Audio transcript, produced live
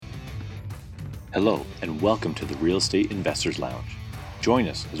Hello, and welcome to the Real Estate Investors Lounge. Join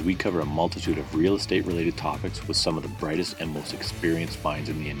us as we cover a multitude of real estate-related topics with some of the brightest and most experienced minds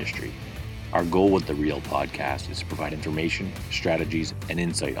in the industry. Our goal with the Real podcast is to provide information, strategies, and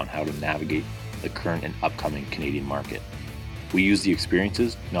insight on how to navigate the current and upcoming Canadian market. We use the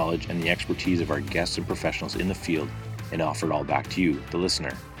experiences, knowledge, and the expertise of our guests and professionals in the field and offer it all back to you, the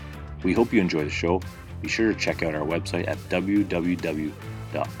listener. We hope you enjoy the show. Be sure to check out our website at www.reilounge.ca.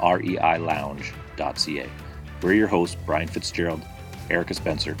 We're your hosts, Brian Fitzgerald, Erica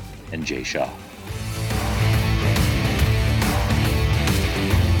Spencer, and Jay Shaw.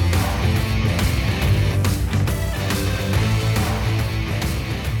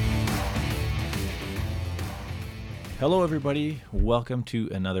 Hello, everybody. Welcome to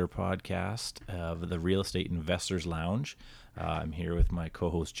another podcast of the Real Estate Investors Lounge. I'm here with my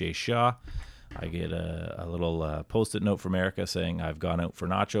co-host, Jay Shaw. I get a little post-it note from Erica saying I've gone out for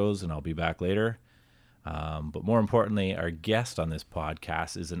nachos and I'll be back later. But more importantly, our guest on this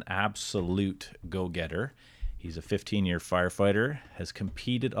podcast is an absolute go-getter. He's a 15-year firefighter, has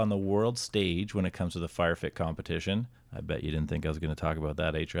competed on the world stage when it comes to the firefit competition. I bet you didn't think I was going to talk about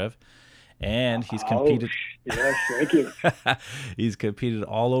that, Trev. And he's competed. Yes, thank you. He's competed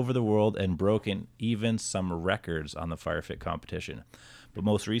all over the world and broken even some records on the firefit competition. But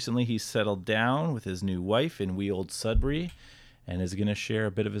most recently, he's settled down with his new wife in wee old Sudbury and is going to share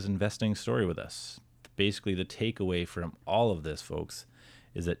a bit of his investing story with us. Basically, the takeaway from all of this, folks,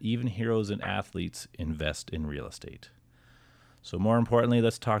 is that even heroes and athletes invest in real estate. So more importantly,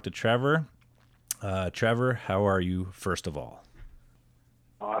 let's talk to Trevor. Trevor, how are you, first of all?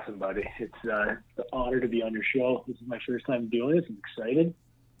 Awesome, buddy. It's an honor to be on your show. This is my first time doing this. I'm excited.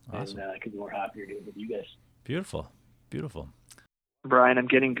 Awesome. And I could be more happier doing it with you guys. Beautiful. Brian, I'm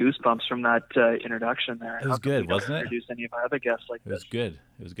getting goosebumps from that introduction there. It was good, wasn't it? Introduce any of our other guests like this. It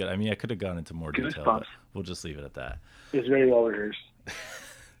was good. I mean, I could have gone into more detail, but we'll just leave it at that. It's very well rehearsed.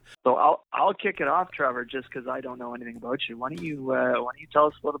 So I'll kick it off, Trevor, just because I don't know anything about you. Why don't you tell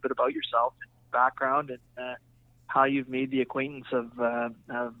us a little bit about yourself and background and how you've made the acquaintance of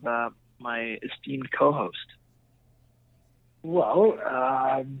my esteemed co-host? Well,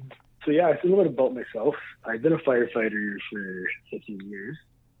 so yeah, it's a little bit about myself. I've been a firefighter for 15 years.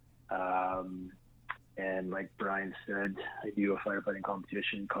 And like Brian said, I do a firefighting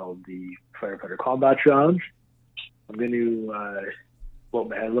competition called the Firefighter Combat Challenge. I'm going to quote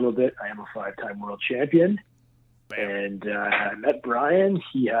my head a little bit. I am a 5-time world champion. Bam. And I met Brian.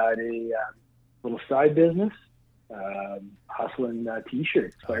 He had a little side business. Hustling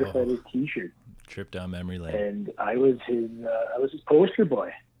t-shirts, firefighter t-shirts. Trip down memory lane. And I was his poster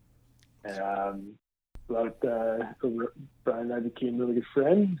boy. Brian and I became really good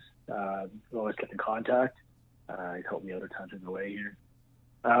friends. We always kept in contact. He helped me out a ton in the way here.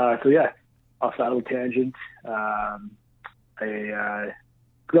 So yeah, off that little tangent. I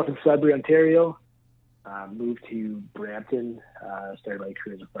grew up in Sudbury, Ontario. Moved to Brampton. Started my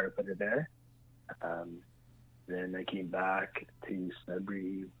career as a firefighter there. Then I came back to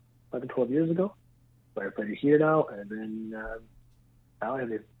Sudbury 12 years ago. Firefighter here now, and then now I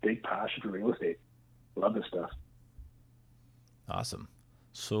have a big passion for real estate. Love this stuff. Awesome.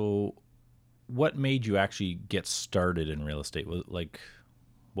 So what made you actually get started in real estate?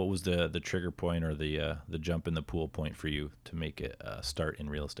 What was the trigger point or the jump in the pool point for you to make it start in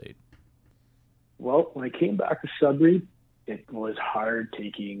real estate? Well, when I came back to Sudbury, it was hard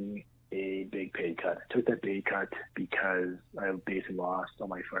taking a big pay cut. I took that pay cut because I basically lost all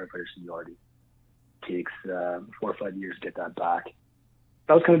my firefighter seniority. It takes 4 or 5 years to get that back.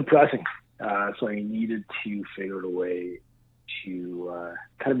 That was kind of depressing. So I needed to figure out a way to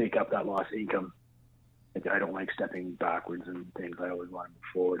kind of make up that lost income. I don't like stepping backwards and things. I always want to move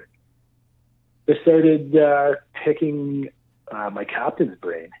forward. I started picking my captain's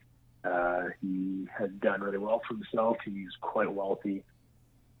brain. He had done really well for himself. He's quite wealthy.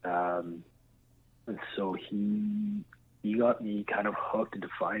 And so he got me kind of hooked into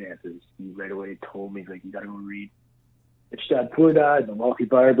finances. He right away told me, like, you got to go read Rich Dad Poor Dad, The Wealthy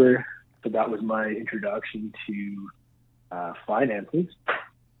Barber. So that was my introduction to finances.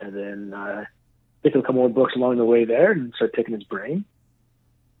 And then I picked a couple more books along the way there and started picking his brain.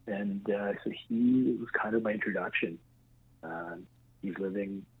 And so he was kind of my introduction. He's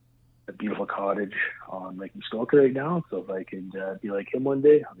living a beautiful cottage on Lake Muskoka right now. So if I could be like him one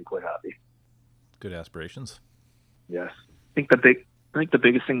day, I'll be quite happy. Good aspirations. Yes. I think the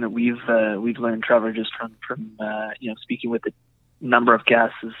biggest thing that we've learned, Trevor, just from speaking with the number of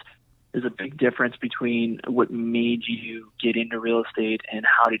guests is a big difference between what made you get into real estate and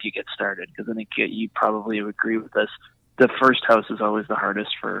how did you get started. Because I think you probably agree with us. the first house is always the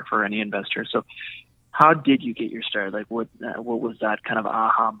hardest for any investor. So how did you get your start? Like what was that kind of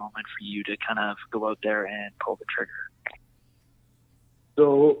aha moment for you to kind of go out there and pull the trigger?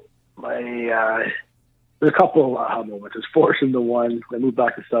 So there's a couple of aha moments. It's forced into one. I moved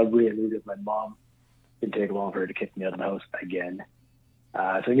back to Sudbury and moved with my mom. Didn't take long for her to kick me out of the house again. So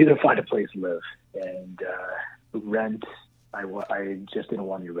I needed to find a place to live. And rent, I just didn't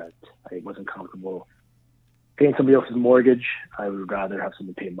want to rent. I wasn't comfortable paying somebody else's mortgage. I would rather have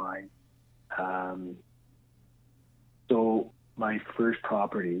someone pay mine. So my first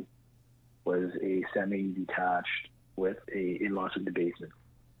property was a semi-detached with a in-laws in the basement.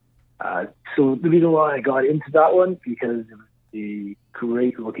 So the reason why I got into that one, because it was a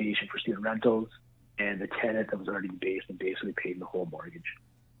great location for student rentals, and the tenant that was already in the basement basically paid the whole mortgage.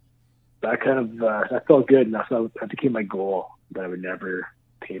 That kind of that felt good, and that became my goal, that I would never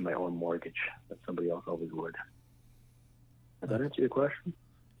pay my own mortgage, that somebody else always would. Does that answer your question?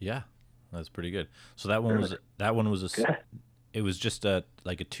 Yeah, that's pretty good. So that one was it was just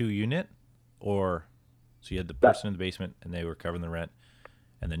like a 2-unit, or so you had the person in the basement and they were covering the rent,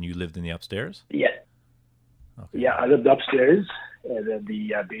 and then you lived in the upstairs? Yeah. Okay. Yeah, I lived upstairs, and then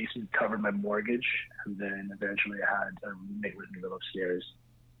the basement covered my mortgage, and then eventually I had a roommate with me live upstairs,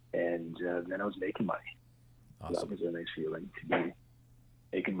 and then I was making money. Awesome. So that was a nice feeling to be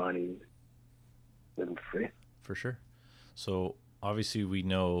making money, living free. For sure. So obviously we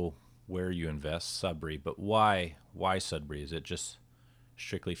know where you invest, Sudbury, but why Sudbury? Is it just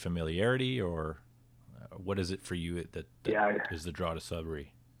strictly familiarity, or what is it for you that is the draw to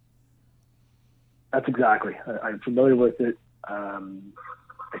Sudbury? That's exactly. I'm familiar with it. I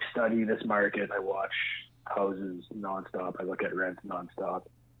study this market. I watch houses nonstop. I look at rents nonstop.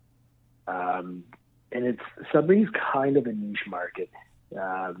 And Sudbury's kind of a niche market.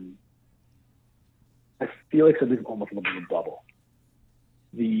 I feel like Sudbury's almost a little bit of a bubble.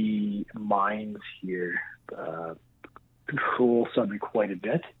 The mines here control Sudbury quite a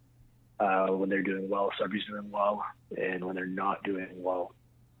bit. When they're doing well, Sudbury's doing well, and when they're not doing well,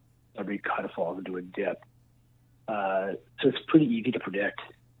 Sudbury kind of falls into a dip. So it's pretty easy to predict.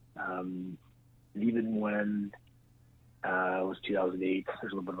 Even when it was 2008,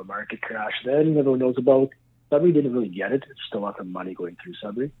 there's a little bit of a market crash then everyone knows about. Sudbury didn't really get it. There's still lots of money going through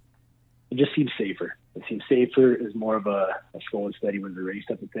Sudbury. It just seems safer. It seems safer, is more of a slow and steady wins the race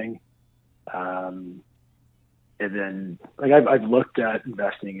type of thing. And then, like, I've looked at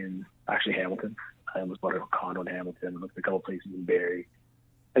investing in actually Hamilton. I almost bought a condo in Hamilton. I looked at a couple places in Barrie.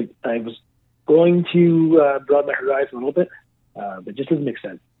 I was going to broaden my horizon a little bit, but it just doesn't make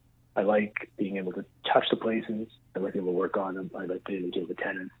sense. I like being able to touch the places. I like being able to work on them. I like being able to deal with the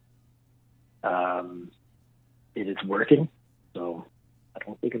tenants. It's working, so I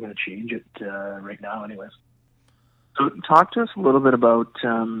don't think I'm going to change it right now anyways. So talk to us a little bit about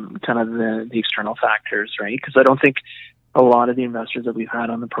kind of the external factors, right? Because I don't think a lot of the investors that we've had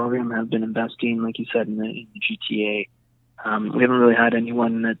on the program have been investing, like you said, in the GTA. We haven't really had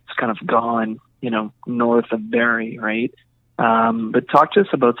anyone that's kind of gone, north of Barrie, right? But talk to us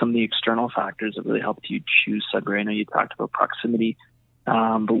about some of the external factors that really helped you choose Sudbury. I know you talked about proximity,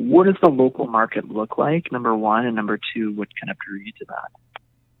 but what does the local market look like, number one, and number two, what kind of drew you to that?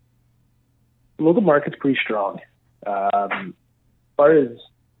 The local market's pretty strong. As far as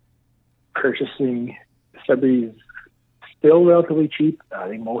purchasing, Sudbury's still relatively cheap. I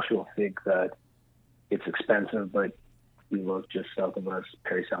think most people think that it's expensive, but we look just south of us,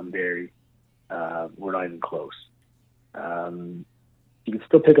 Parry Sound, Barrie. We're not even close. You can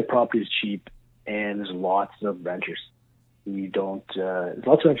still pick up properties cheap, and there's lots of renters. There's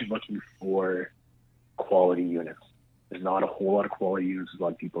lots of renters looking for quality units. There's not a whole lot of quality units. There's a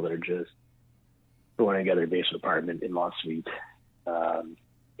lot of people that are just throwing together a basement apartment, in-law suite,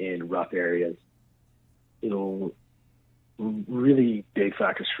 in rough areas. Really big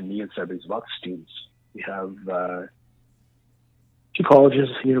factors for me in Sudbury is about the students. We have 2 colleges,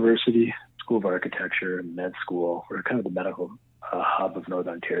 university, School of Architecture, and med school. We're kind of the medical hub of North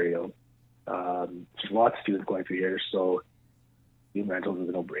Ontario. There's lots of students going through here, so new rentals is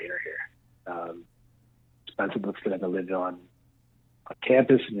a no-brainer here. Expensive looks good to live on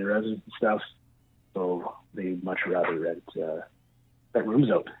campus and your residence and stuff, so they much rather rent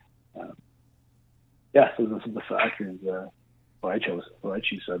rooms out. So those are the factors why I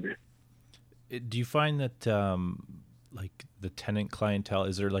choose Sudbury. Do you find that like the tenant clientele,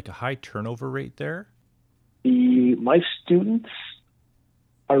 is there like a high turnover rate there? My students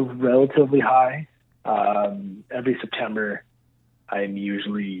are relatively high. Every September, I'm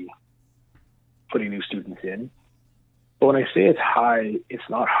usually putting new students in. But when I say it's high, it's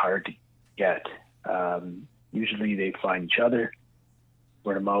not hard to get. Usually they find each other,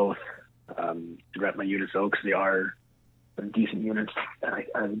 word of mouth. To rent my units out because they are decent units, and I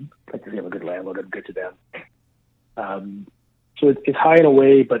like to say I'm a good landlord. I'm good to them. So it's high in a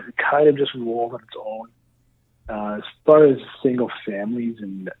way, but it kind of just rolls on its own. As far as single families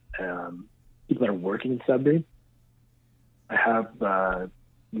and people that are working in Sudbury, I have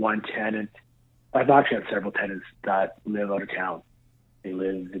one tenant. I've actually had several tenants that live out of town. They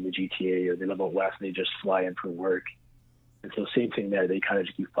live in the GTA or they live out west and they just fly in for work. And so same thing there. They kind of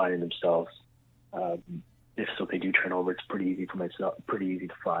just keep finding themselves. If they do turn over, it's pretty easy to find, pretty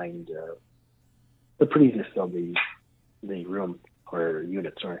easy to fill the room or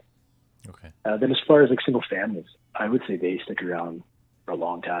unit, sorry. Okay. Then as far as like single families, I would say they stick around for a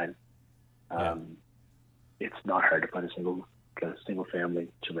long time. It's not hard to find a single family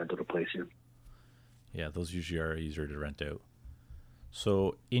to rent out a place here. Yeah, those usually are easier to rent out.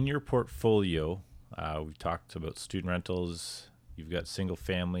 So in your portfolio, we've talked about student rentals. You've got single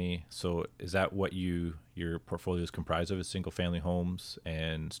family. So is that what your portfolio is comprised of, is single family homes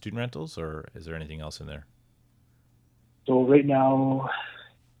and student rentals, or is there anything else in there? So right now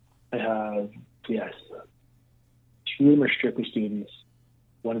I have, yes, two of them are strictly students.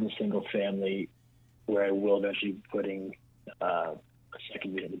 One is a single family where I will eventually be putting a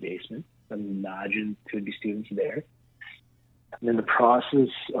second unit in the basement. I imagine could be students there. I'm in the process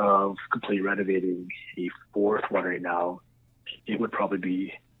of completely renovating a fourth one right now. It would probably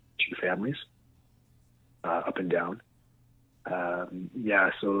be two families, up and down.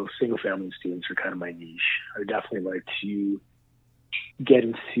 So single family students are kind of my niche. I would definitely like to get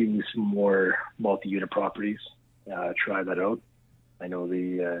into some more multi-unit properties, try that out. I know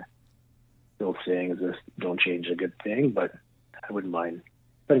the old saying is this, don't change a good thing, but I wouldn't mind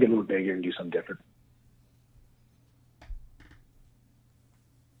trying to get a little bigger and do something different.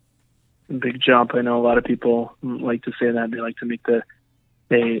 Big jump. I know a lot of people like to say that. They like to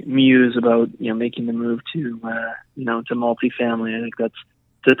they muse about, making the move to, to multifamily. I think it's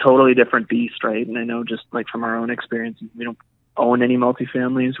a totally different beast, right? And I know just like from our own experience, we don't own any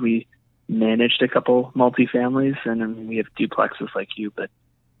multifamilies. We managed a couple multifamilies, and then we have duplexes like you, but,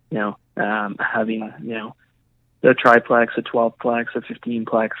 having, the triplex, a 12plex, a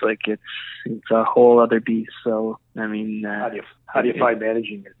 15plex, like it's a whole other beast. So, I mean, how do you find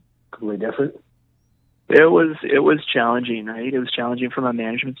managing it? Completely different? It was challenging, right? It was challenging from a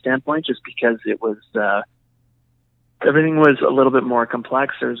management standpoint, just because it was everything was a little bit more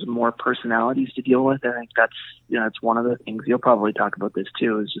complex. There's more personalities to deal with. I think that's it's one of the things you'll probably talk about this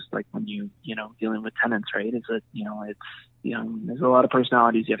too. Is just like when dealing with tenants, right? Is that there's a lot of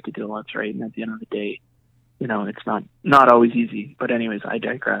personalities you have to deal with, right? And at the end of the day, it's not always easy. But anyways, I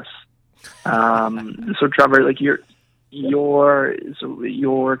digress. So Trevor, like your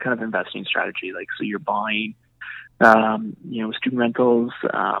kind of investing strategy, like, so you're buying student rentals,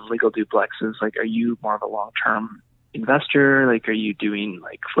 legal duplexes, like, are you more of a long-term investor? Like, are you doing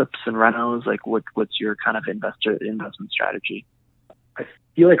like flips and renos? Like, what's your kind of investment strategy? I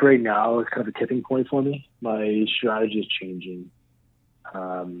feel like right now it's kind of a tipping point for me. My strategy is changing.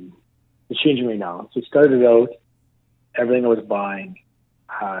 It's changing right now. So it started out, everything I was buying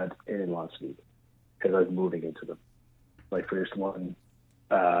had an in-law suite because I was moving into them. My first one,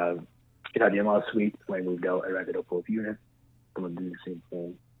 it had the in-law suite. When I moved out, I rented out both units. The one did the same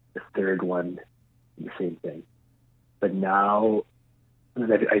thing. The third one, the same thing. But now,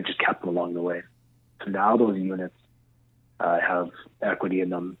 I just kept them along the way. So now those units have equity in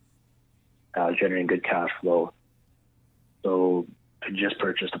them, generating good cash flow. So I just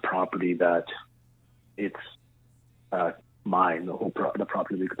purchased a property that it's mine. The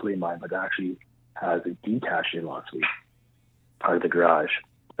property is completely mine, but it actually has a detached in-law suite, part of the garage.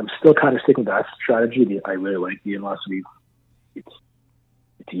 I'm still kind of sticking with that strategy. I really like the in-law suite. It's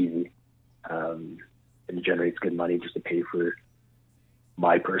easy. It generates good money just to pay for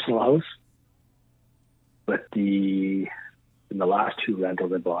my personal house. But in the last two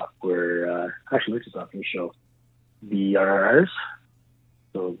rentals I bought were actually, which is off the show, BRRs.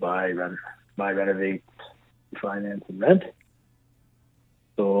 So buy, renovate, finance, and rent.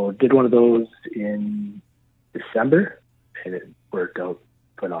 So did one of those in December, and it worked out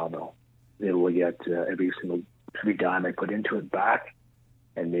phenomenal. Able to get every dime I put into it back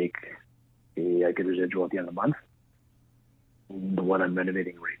and make a good residual at the end of the month. The one I'm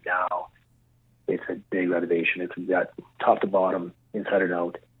renovating right now, it's a big renovation. It's got top to bottom, inside and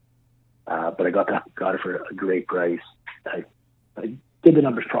out. But I got it for a great price. I did the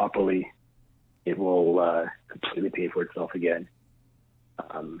numbers properly. It will completely pay for itself again.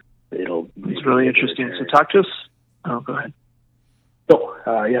 It's really interesting. So talk to us. Oh, go ahead. So,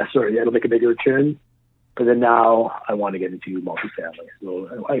 it'll make a bigger return. But then now I want to get into multifamily.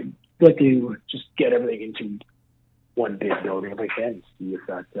 So I like to just get everything into one big building if I can, see if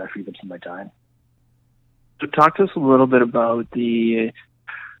that frees up some of my time. So talk to us a little bit about the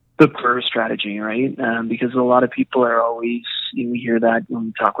PER strategy, right? Because a lot of people are always, we hear that when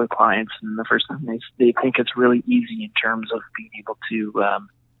we talk with clients, and the first thing they think it's really easy in terms of being able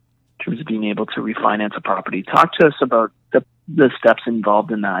to refinance a property. Talk to us about the steps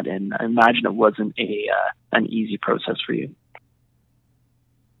involved in that, and I imagine it wasn't an easy process for you.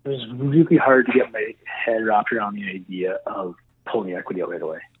 It was really hard to get my head wrapped around the idea of pulling equity out right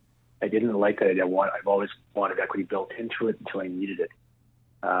away. I didn't like that idea. I've always wanted equity built into it until I needed it.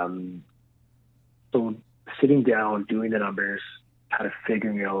 So sitting down, doing the numbers, kind of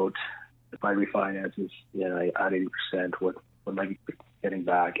figuring out if I refinance this, I add 80%, what am I getting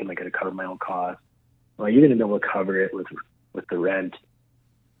back? Am I going to cover my own costs? Am I even going to be able to cover it with the rent?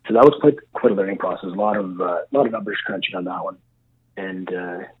 So that was quite a learning process. A lot of numbers crunching on that one, and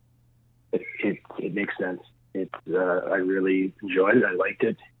it makes sense. I really enjoyed it. I liked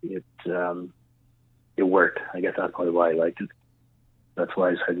it. It worked. I guess that's probably why I liked it. That's why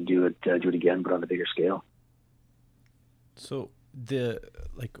I decided to do it again, but on a bigger scale. So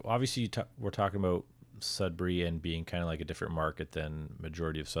obviously we're talking about Sudbury and being kind of like a different market than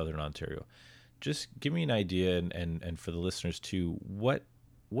majority of Southern Ontario. Just give me an idea, and for the listeners too,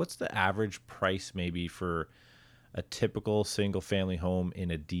 what's the average price maybe for a typical single family home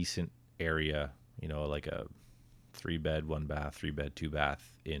in a decent area, like a 3-bed, 1-bath, 3-bed,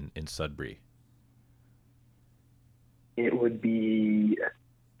 2-bath in Sudbury? It would be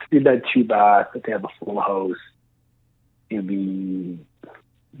 3-bed, 2-bath. If they have a full house, you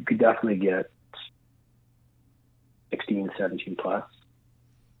could definitely get 16, 17 plus.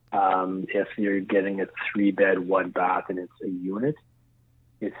 If you're getting a 3-bed, 1-bath and it's a unit,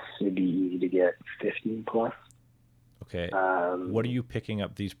 it'd be easy to get 15 plus. Okay. What are you picking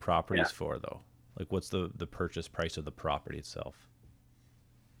up these properties for, though? Like, what's the purchase price of the property itself?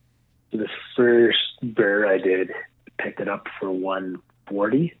 So the first BRRRR I did, picked it up for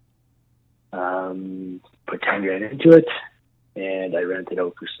 $140. Put 10 grand into it, and I rented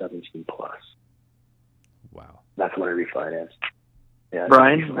out for 17 plus. Wow. That's when I refinanced. Yeah,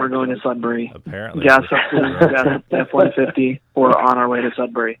 Brian, we're going to Sudbury. Apparently. Gas up to F-150. We're on our way to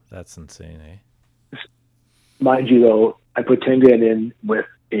Sudbury. That's insane, eh? Mind you, though, I put 10 grand in with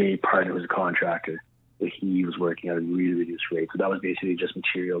a partner who was a contractor. So he was working at a really reduced rate. So that was basically just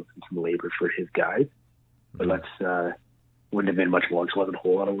materials and some labor for his guys. But wouldn't have been much more. It wasn't a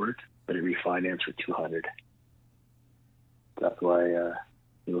whole lot of work, but it refinanced for $200. That's why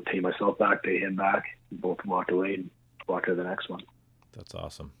pay myself back, pay him back. We both walked away and walked to the next one. That's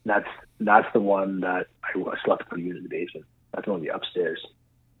awesome. That's the one that I still have to put a unit in the basement. That's the one upstairs.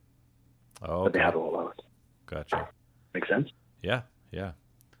 Oh, okay. But they have it all out. Gotcha. Make sense? Yeah.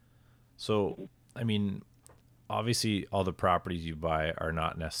 So, I mean, obviously all the properties you buy are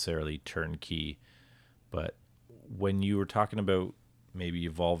not necessarily turnkey, but when you were talking about maybe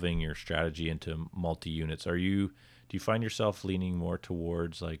evolving your strategy into multi-units, do you find yourself leaning more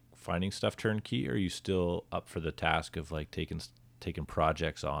towards like finding stuff turnkey, or are you still up for the task of like taking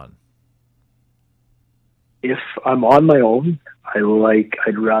projects on? If I'm on my own,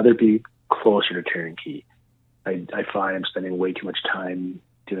 I'd rather be closer to turnkey. I find I'm spending way too much time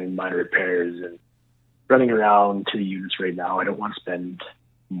doing minor repairs and running around to the units right now. I don't want to spend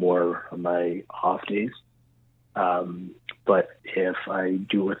more on my off days. But if I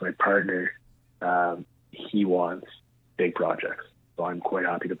do it with my partner, he wants big projects. So I'm quite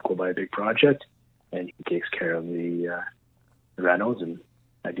happy to go buy a big project, and he takes care of the renos, and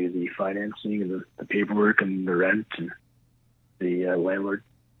I do the financing and the paperwork and the rent and the landlord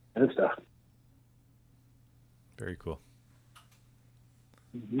and stuff. Very cool.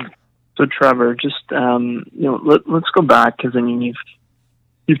 Mm-hmm. So Trevor, just let's go back, because I mean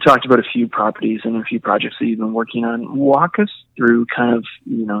you've talked about a few properties and a few projects that you've been working on. Walk us through kind of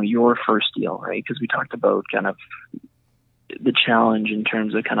your first deal, right? Because we talked about kind of the challenge in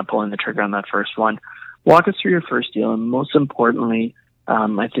terms of kind of pulling the trigger on that first one. Walk us through your first deal, and most importantly,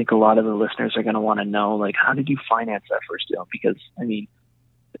 I think a lot of the listeners are going to want to know, like, how did you finance that first deal? Because I mean,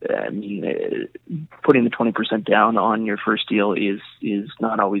 putting the 20% down on your first deal is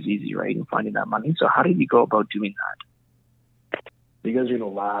not always easy, right? And finding that money. So how did you go about doing that? You guys are going to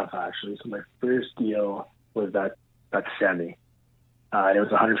laugh, actually. So my first deal was that semi. It was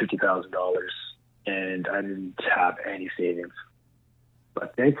 $150,000, and I didn't have any savings.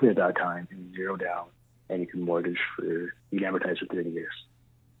 But thankfully at that time, it was zero down, and you can amortize for 30 years.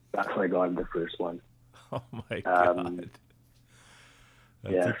 That's how I got into the first one. Oh my God.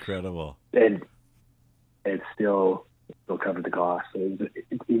 That's incredible. And it still covered the cost. So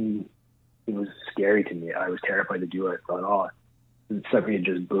it was scary to me. I was terrified to do it. I thought, Sudbury had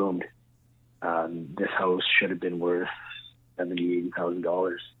just boomed. This house should have been worth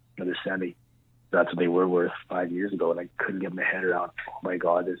 $70,000-$80,000, another semi. That's what they were worth 5 years ago, and I couldn't get my head around, oh my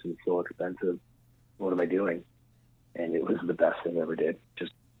God, this is so expensive. What am I doing? And it was the best thing I ever did.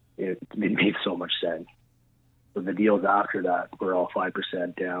 It made so much sense. So the deals after that were all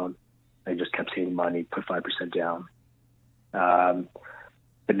 5% down. I just kept saving money, put 5% down.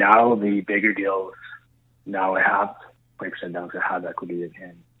 But now the bigger deals, now I have 20% down because I have equity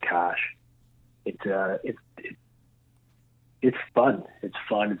and cash. It's fun. It's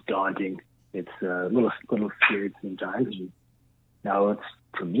fun. It's daunting. It's a little scary sometimes. And now it's,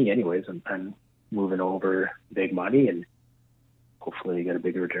 for me anyways, I'm moving over big money and hopefully get a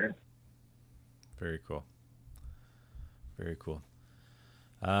bigger return. Very cool. Very cool.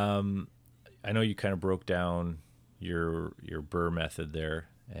 I know you kind of broke down your BRRRR method there,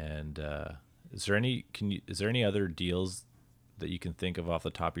 and is there any other deals that you can think of off the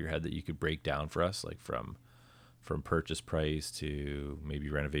top of your head that you could break down for us, like from purchase price to maybe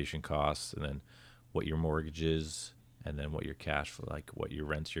renovation costs, and then what your mortgage is, and then what your cash flow, like what your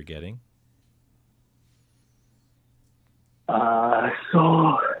rents you're getting? So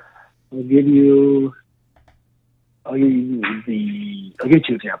I'll give you two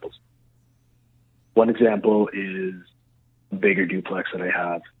examples. One example is a bigger duplex that I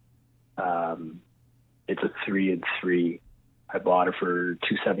have. It's a 3-and-3. I bought it for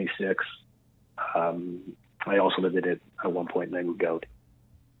 $276. I also lived in it at one point and I moved out.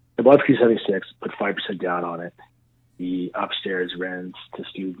 I bought it for $276, put 5% down on it. The upstairs rents to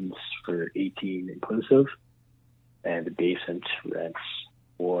students for $18 inclusive, and the basement rents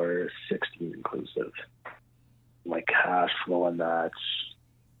for $16 inclusive. My cash flow on that,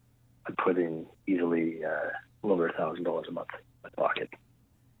 I'm putting easily a little over $1,000 a month in my pocket.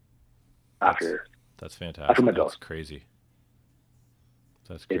 That's fantastic. After my bills. That's crazy.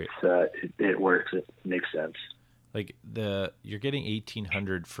 That's great. It works. It makes sense. Like you're getting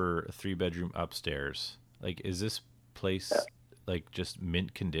 $1,800 for a 3-bedroom upstairs. Like, is this place like just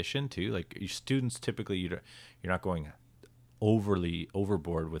mint condition too? Like, your students typically you're not going overly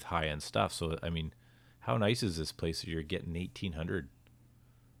overboard with high end stuff. So I mean, how nice is this place that you're getting $1,800?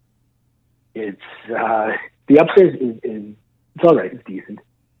 It's the upstairs is it's all right. It's decent.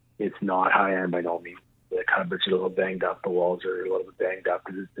 It's not high end by no means. The cupboards are a little banged up. The walls are a little bit banged up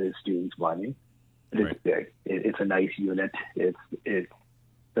because it's the students' money. But it's Right. big. It's a nice unit. It's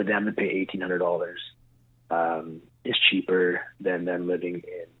for them to pay $1,800 is cheaper than them living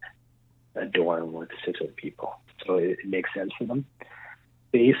in a dorm with 6 other people. So it makes sense for them.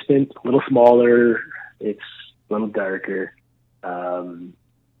 Basement, a little smaller. It's a little darker.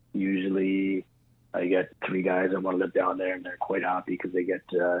 Usually, I get 3 guys that want to live down there, and they're quite happy because they get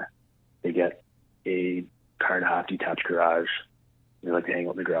a car-and-a-half detached garage. They like to hang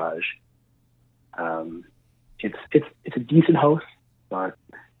out in the garage. It's a decent house, but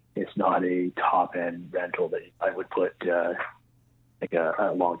it's not a top-end rental that I would put like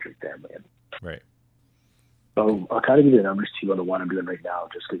a long-term family in. Right. So I'll kind of give you the numbers too on the one I'm doing right now,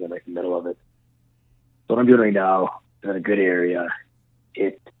 just because I'm like in the middle of it. So what I'm doing right now is in a good area.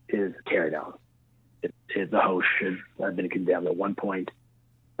 It is a tear down. The house should have been condemned at one point,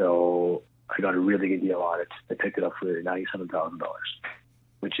 so I got a really good deal on it. I picked it up for $97,000,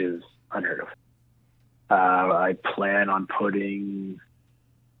 which is unheard of. I plan on putting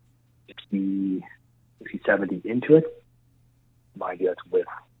 60-70 into it. Mind you, that's with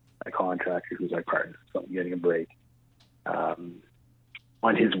my contractor who's my partner, so I'm getting a break on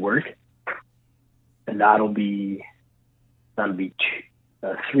his work, and that'll be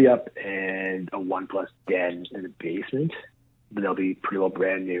 3 up and a 1+ den in the basement, but they'll be pretty well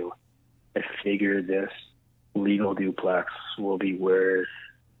brand new. I figure this legal duplex will be worth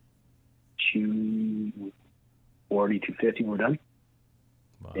 $240, $250 when we're done.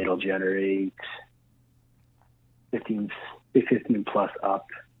 Wow. It'll generate 15 plus up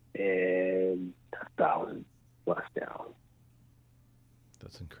and 1,000 plus down.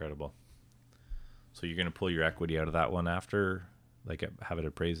 That's incredible. So you're going to pull your equity out of that one after, like, have it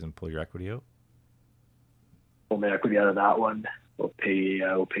appraised and pull your equity out? Pull my equity out of that one. We'll pay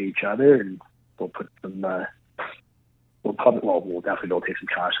each other, and we'll put some. We'll definitely go take some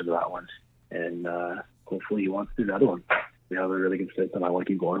cash out of that one, and hopefully he wants to do another one. We have a really good fit, and I want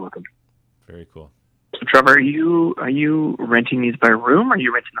to keep going with him. Very cool. So Trevor, are you renting these by room, or are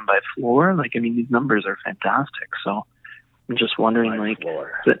you renting them by floor? Like, I mean, these numbers are fantastic. So I'm just wondering, By like,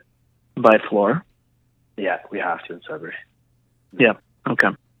 floor. is it by floor? Yeah, we have to in Sudbury. Yeah. Okay.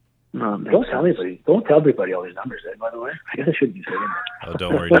 Don't tell anybody. Don't tell everybody all these numbers. By the way, I guess I shouldn't be saying that. Oh,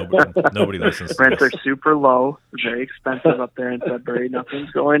 don't worry. Nobody listens to Rents this. are super low, very expensive up there in Sudbury.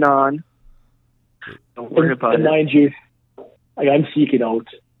 Nothing's going on. Don't worry about it. Mind you, I'm seeking out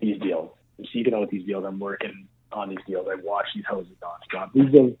these deals. I'm working on these deals. I watch these houses nonstop.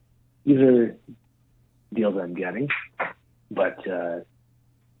 These are deals I'm getting, but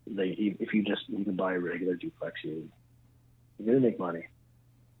if you can buy a regular duplex, you're gonna make money.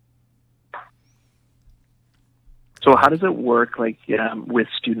 So how does it work, with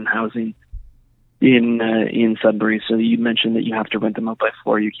student housing in Sudbury? So you mentioned that you have to rent them out by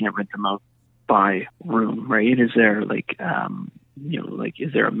floor. You can't rent them out by room, right? Is there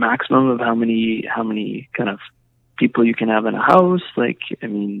is there a maximum of how many kind of people you can have in a house?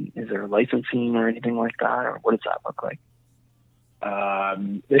 Is there licensing or anything like that, or what does that look like?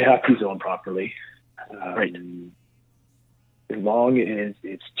 They have to zone properly. Right. As long as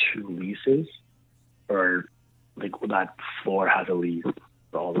it's 2 leases, or that floor has a lease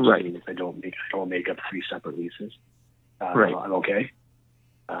for all the students. I don't make up 3 separate leases. Right. I'm okay.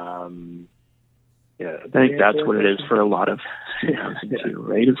 I think that's what it is for a lot of housing too,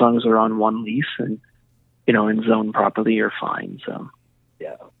 right? As long as they're on one lease and and zoned properly, you're fine. So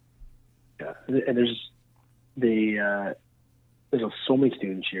yeah. And there's so many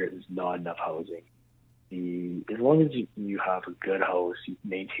students here. There's not enough housing. As long as you have a good house, you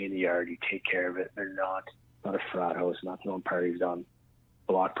maintain the yard, you take care of it. They're not a frat house, not throwing parties on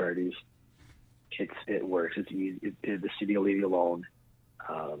block parties. It works. It's easy. The city will leave you alone.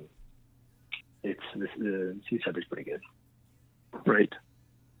 The Sudbury's pretty good. Right.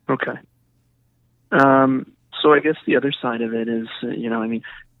 Okay. So I guess the other side of it is, I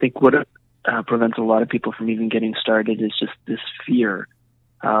think what prevents a lot of people from even getting started is just this fear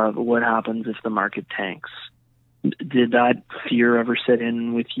of what happens if the market tanks. Did that fear ever set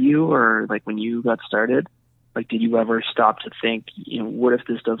in with you, or when you got started? Did you ever stop to think, what if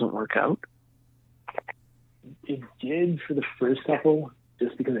this doesn't work out? It did for the first couple,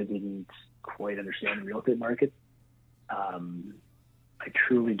 just because I didn't quite understand the real estate market. I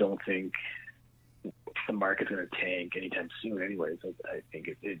truly don't think the market's going to tank anytime soon anyways. I think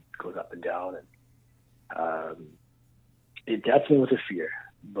it goes up and down, and it definitely was a fear,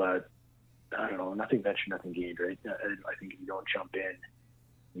 but I don't know, nothing ventured, nothing gained, right? I think if you don't jump in,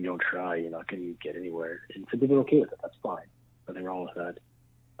 you don't try, you're not going to get anywhere. And some people are okay with it. That's fine. Nothing wrong with that.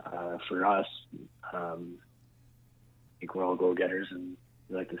 For us, I think we're all go-getters, and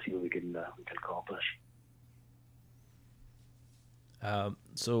we like to see what we can accomplish.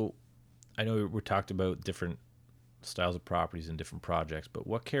 So I know we talked about different styles of properties and different projects, but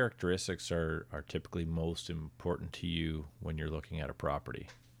what characteristics are typically most important to you when you're looking at a property?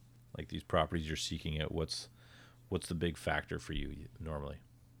 These properties you're seeking out, what's the big factor for you normally?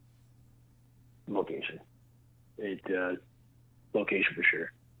 Location. Location for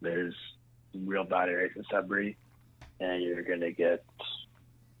sure. There's real bad areas in Sudbury, and you're going to get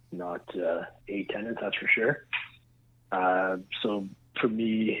not 8 tenants, that's for sure. So for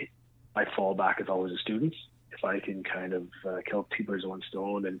me, my fallback is always the students. If I can kind of kill 2 birds with 1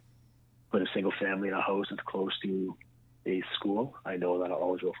 stone and put a single family in a house that's close to a school, I know that I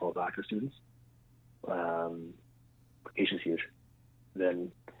always will fall back to students. Location's huge.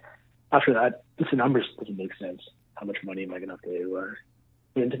 Then after that, just the numbers doesn't make sense. How much money am I going to have to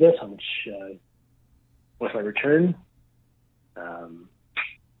put into this? How much? What's my return?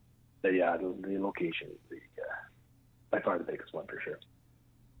 But yeah, the location is by far the biggest one for sure.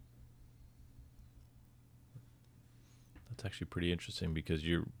 That's actually pretty interesting because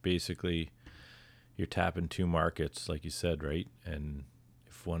you're tapping 2 markets, like you said, right? And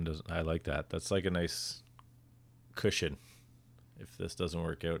if one doesn't, I like that. That's like a nice cushion. If this doesn't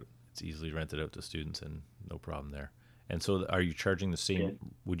work out, it's easily rented out to students and no problem there. And so are you charging the same, Yeah.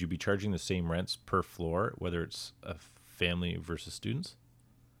 Would you be charging the same rents per floor, whether it's a family versus students?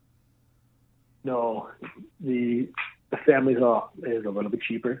 No, the family's is a little bit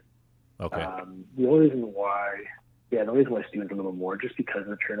cheaper. Okay. The only reason why students are a little more just because of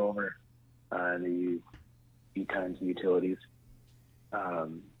the turnover and the feed times and utilities.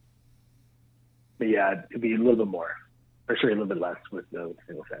 But yeah, it'd be a little bit more, or sorry, a little bit less with the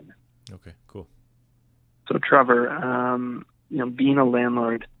single family. Okay, cool. So Trevor, being a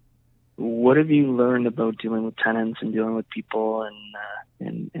landlord, what have you learned about dealing with tenants and dealing with people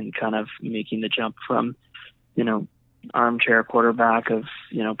and kind of making the jump from, armchair quarterback of,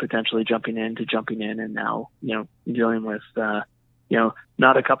 potentially jumping in and now, dealing with,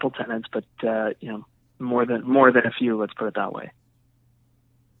 not a couple tenants, but, more than a few, let's put it that way.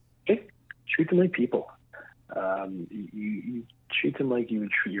 Okay. Treat them like people. You treat them like you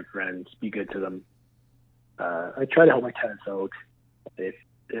would treat your friends. Be good to them. I try to help my tenants out if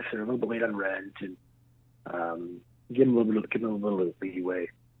they're a little bit late on rent, and give them a little leeway.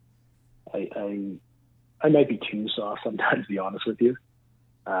 I might be too soft sometimes, to be honest with you,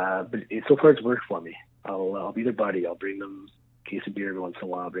 but so far it's worked for me. I'll be their buddy. I'll bring them a case of beer every once in a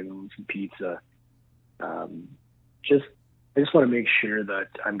while. I'll bring them some pizza. I just want to make sure that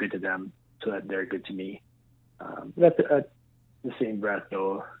I'm good to them so that they're good to me. At the same breath,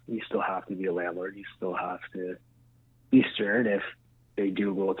 though, you still have to be a landlord. You still have to be stern if they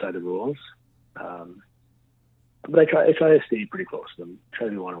do go outside the rules. But I try to stay pretty close to them. Try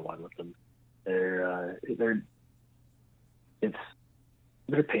to be one-on-one with them. They're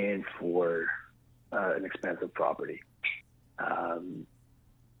paying for an expensive property.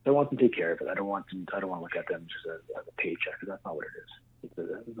 I want them to take care of it. I don't want to look at them just as a paycheck, because that's not what it is.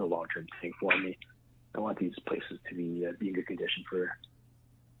 It's a long-term thing for me. I want these places to be in good condition for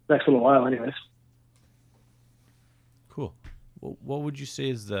the next little while, anyways. Cool. Well, what would you say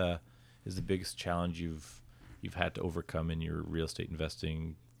is the biggest challenge you've had to overcome in your real estate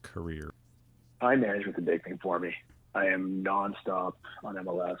investing career? Time management's a big thing for me. I am nonstop on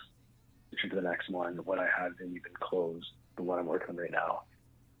MLS, switching to the next one when I haven't even closed the one I'm working on right now.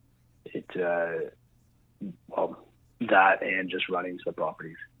 That and just running to the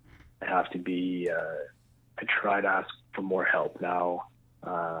properties. I have to be. I try to ask for more help now.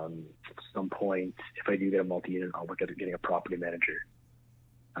 At some point, if I do get a multi-unit, I'll look at getting a property manager.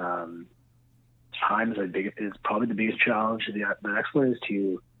 Time is probably the biggest challenge. The next one is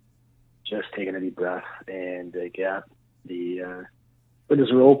to just taking a deep breath and the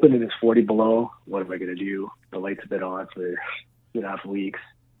windows are open and it's 40 below. What am I going to do? The lights have been on for 2.5 weeks.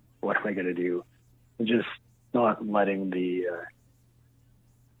 What am I going to do? And just not letting the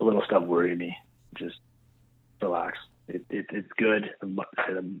little stuff worry me. Just relax. It's good.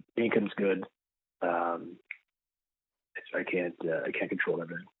 The income's good. I can't control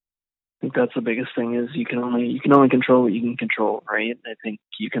everything. I think that's the biggest thing is you can only control what you can control, right? I think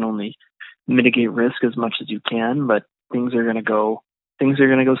you can only mitigate risk as much as you can, but things are going to go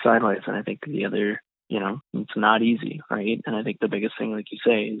sideways. And I think the other, it's not easy, right? And I think the biggest thing, like you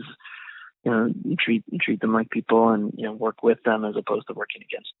say, is, you treat them like people and, work with them as opposed to working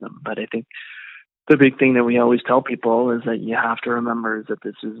against them. But I think the big thing that we always tell people is that you have to remember is that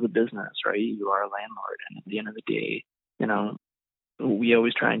this is the business, right? You are a landlord. And at the end of the day, we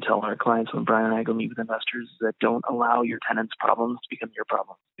always try and tell our clients when Brian and I go meet with investors that don't allow your tenants' problems to become your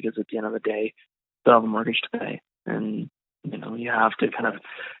problems, because at the end of the day, they'll have a mortgage to pay. And, you have to kind of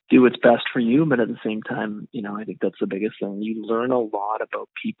do what's best for you. But at the same time, I think that's the biggest thing. You learn a lot about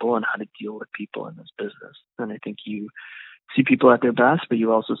people and how to deal with people in this business. And I think you see people at their best, but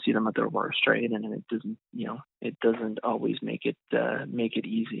you also see them at their worst, right? And it doesn't always make it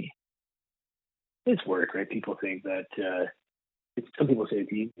easy. It's work, right? People think that, some people say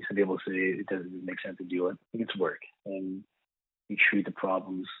it's easy, some people say it doesn't make sense to do it. I think it's work, and you treat the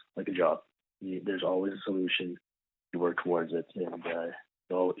problems like a job. There's always a solution. You work towards it, and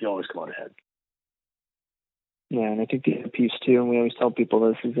you always come out ahead. Yeah, and I think the other piece too, and we always tell people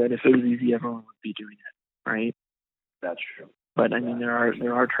this, is that if it was easy, everyone would be doing it, right? That's true. But I mean, there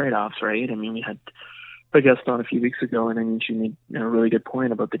are trade-offs, right? I mean, we had a guest on a few weeks ago, and I mean, she made a really good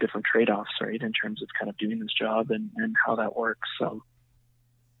point about the different trade-offs, right, in terms of kind of doing this job and how that works. So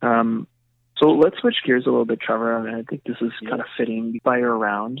let's switch gears a little bit, Trevor. I mean, I think this is kind of fitting. Fire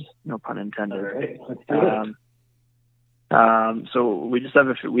around, no pun intended. All right, let's do it. So we just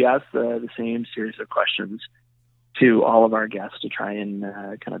we asked the same series of questions to all of our guests to try and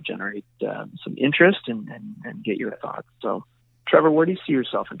kind of generate some interest and get your thoughts. So, Trevor, where do you see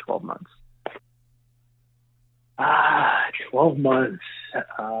yourself in 12 months? 12 months.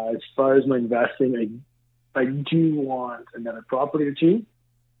 As far as my investing, I do want another property or two.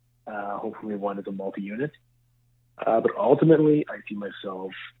 Hopefully one is a multi-unit. But ultimately, I see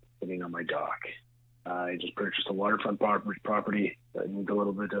myself living on my dock. I just purchased a waterfront property that needs a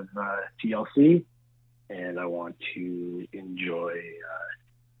little bit of TLC, and I want to enjoy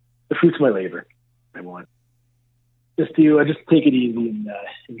the fruits of my labor. I want just take it easy and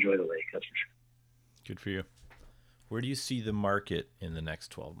enjoy the lake. That's for sure. Good for you. Where do you see the market in the next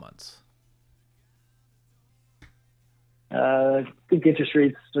 12 months? I think interest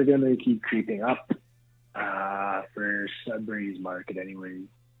rates are going to keep creeping up for Sudbury's market anyway.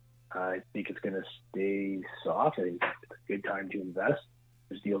 I think it's going to stay soft. I think it's a good time to invest.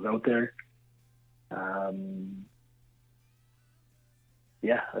 There's deals out there. I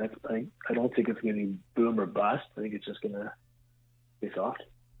don't think it's going to be boom or bust. I think it's just going to stay soft.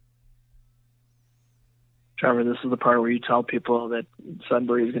 Trevor, this is the part where you tell people that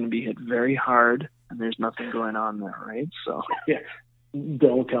Sudbury is going to be hit very hard and there's nothing going on there, right? So Yeah,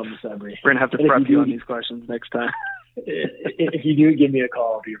 don't come to Sudbury. we're going to have to And if prep you you do- on these questions next time. If you do, give me a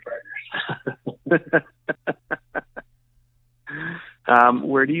call. I'll be your partners.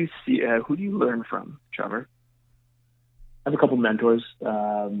 Where do you see, who do you learn from, Trevor? I have a couple mentors.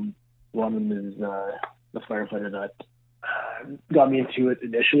 One of them is the firefighter that got me into it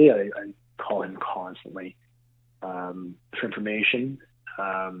initially. I call him constantly for information.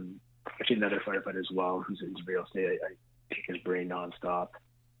 Actually, another firefighter as well who's into real estate. I pick his brain nonstop.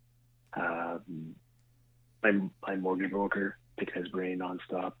 My mortgage broker, pick his brain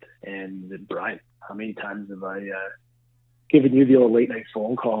nonstop. And Brian, how many times have I given you the old late night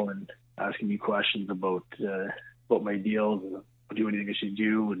phone call and asking you questions about my deals and do anything I should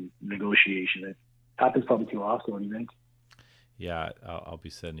do and negotiation? It happens probably too often. What do you think? Yeah, I'll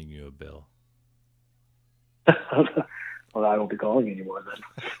be sending you a bill. Well, I won't be calling you anymore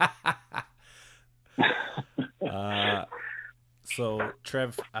then. So,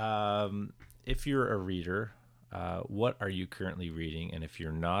 Trev, if you're a reader, what are you currently reading? And if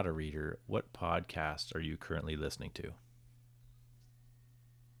you're not a reader, what podcast are you currently listening to?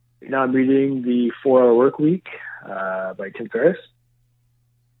 Now I'm reading the 4 Hour Work Week by Tim Ferriss.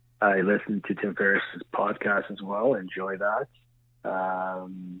 I listen to Tim Ferriss's podcast as well. Enjoy that.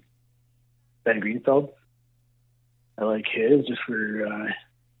 Ben Greenfield. I like his just for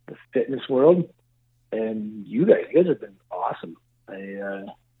the fitness world. And you guys have been awesome. I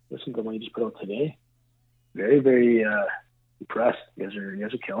listened to the one you just put out today. Very, very impressed. You guys are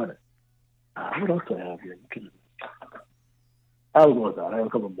killing it. What else do I have here? I'll go with that. I have a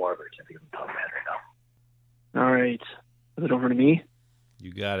couple more, but I can't think of the top of my head right now. All right. Is it over to me?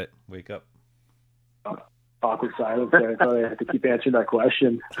 You got it. Wake up. Awkward silence there. I thought I had to keep answering that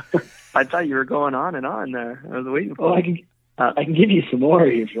question. I thought you were going on and on there. I was waiting for I can give you some more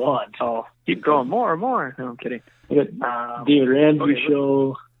if you want. Oh, keep going. More. No, I'm kidding. David Ramsey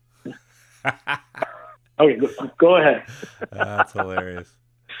show. Okay, go ahead. That's hilarious.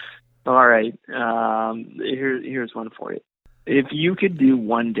 All right. Here's one for you. If you could do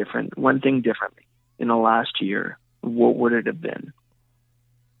one thing differently in the last year, what would it have been?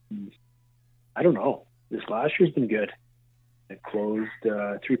 I don't know. This last year's been good. I closed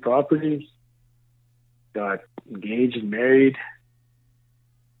 3 properties, got engaged and married,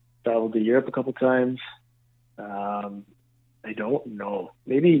 traveled to Europe a couple times. I don't know.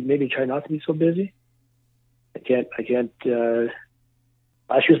 Maybe try not to be so busy. I can't.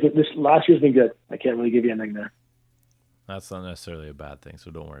 Last year's been good. I can't really give you anything there. That's not necessarily a bad thing,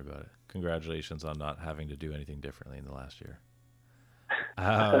 so don't worry about it. Congratulations on not having to do anything differently in the last year.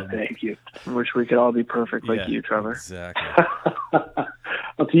 Thank you. I wish we could all be perfect like you, Trevor. Exactly.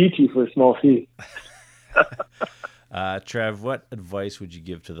 I'll teach you for a small fee. Trev, what advice would you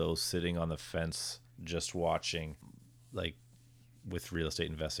give to those sitting on the fence just watching, like with real estate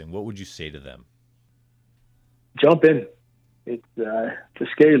investing? What would you say to them? Jump in. It's a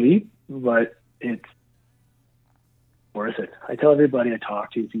scary leap, but it's worth it. I tell everybody I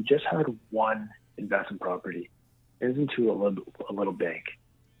talk to, if you just had one investment property, into a little bank,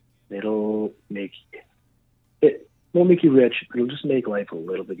 it won't make you rich, but it'll just make life a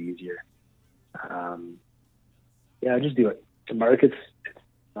little bit easier. Just do it. The market's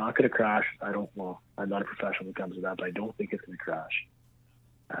not going to crash. I'm not a professional when it comes to that, but I don't think it's going to crash.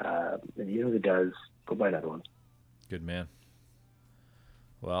 And even if it does, go buy another one. Good man.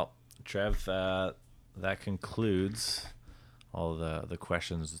 Well, Trev, that concludes all the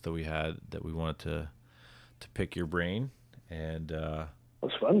questions that we had that we wanted to pick your brain. And it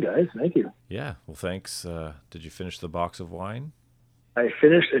was fun, guys. Thank you. Yeah, well, thanks. Did you finish the box of wine? I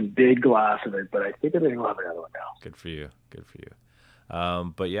finished a big glass of it, but I think I'm going to have another one now. Good for you.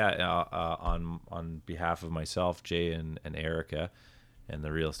 But yeah, on behalf of myself, Jay, and Erica, and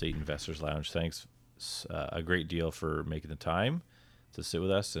the Real Estate Investors Lounge, thanks a great deal for making the time to sit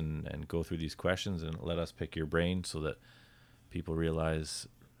with us and go through these questions and let us pick your brain so that people realize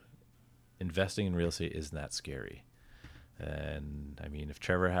investing in real estate isn't that scary. And I mean, if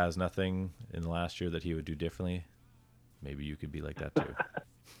Trevor has nothing in the last year that he would do differently, maybe you could be like that too.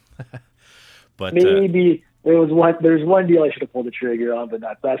 But maybe there's one deal I should have pulled the trigger on, but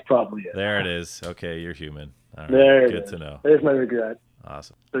that's probably it. There it is. Okay, you're human. All right. There it Good is. to know. There's my regret.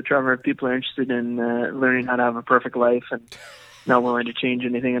 Awesome. So, Trevor, if people are interested in learning how to have a perfect life and not willing to change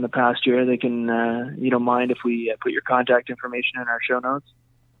anything in the past year, they can, you don't mind if we put your contact information in our show notes?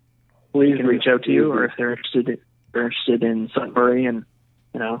 Please can reach out to you, or if they're interested in Sudbury and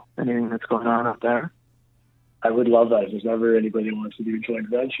anything that's going on out there. I would love that. If there's ever anybody who wants to do a joint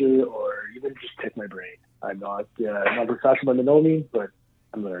venture or even just pick my brain, I'm not professional to know me, but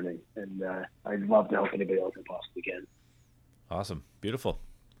I'm learning, and I'd love to help anybody else I possibly can. Awesome. Beautiful.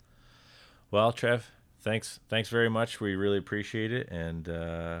 Well, Trev, thanks very much. We really appreciate it, and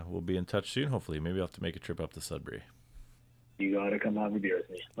we'll be in touch soon, hopefully. Maybe I'll have to make a trip up to Sudbury. You got to come have a beer with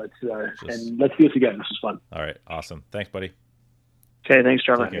me. Let's do this again. This was fun. All right. Awesome. Thanks, buddy. Okay, thanks,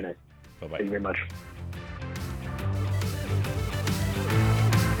 Trevor. Bye-bye. Thank you very much.